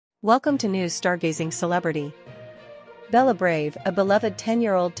Welcome to News. Stargazing celebrity Bella Brave, a beloved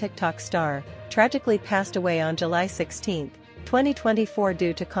 10-year-old TikTok star, tragically passed away on July 16, 2024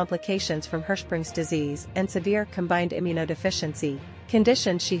 due to complications from Hirschsprung's disease and severe combined immunodeficiency,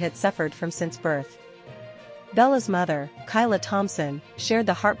 conditions she had suffered from since birth. Bella's mother, Kyla Thompson, shared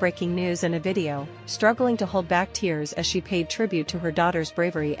the heartbreaking news in a video, struggling to hold back tears as she paid tribute to her daughter's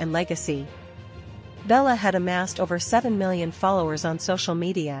bravery and legacy. Bella had amassed over 7 million followers on social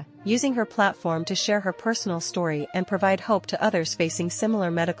media, using her platform to share her personal story and provide hope to others facing similar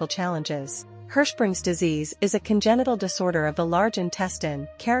medical challenges. Hirschsprung's disease is a congenital disorder of the large intestine,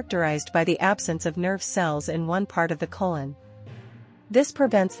 characterized by the absence of nerve cells in one part of the colon. This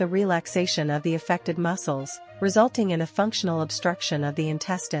prevents the relaxation of the affected muscles, resulting in a functional obstruction of the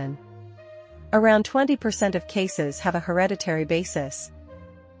intestine. Around 20% of cases have a hereditary basis.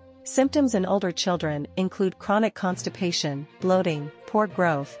 Symptoms in older children include chronic constipation, bloating, poor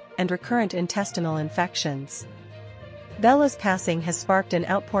growth, and recurrent intestinal infections. Bella's passing has sparked an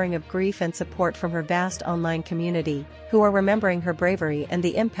outpouring of grief and support from her vast online community, who are remembering her bravery and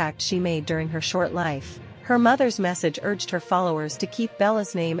the impact she made during her short life. Her mother's message urged her followers to keep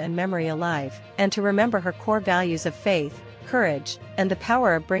Bella's name and memory alive, and to remember her core values of faith, courage, and the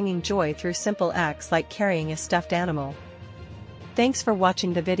power of bringing joy through simple acts like carrying a stuffed animal. Thanks for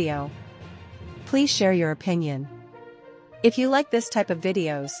watching the video. Please share your opinion. If you like this type of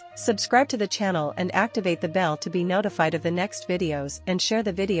videos, subscribe to the channel and activate the bell to be notified of the next videos, and share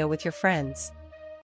the video with your friends.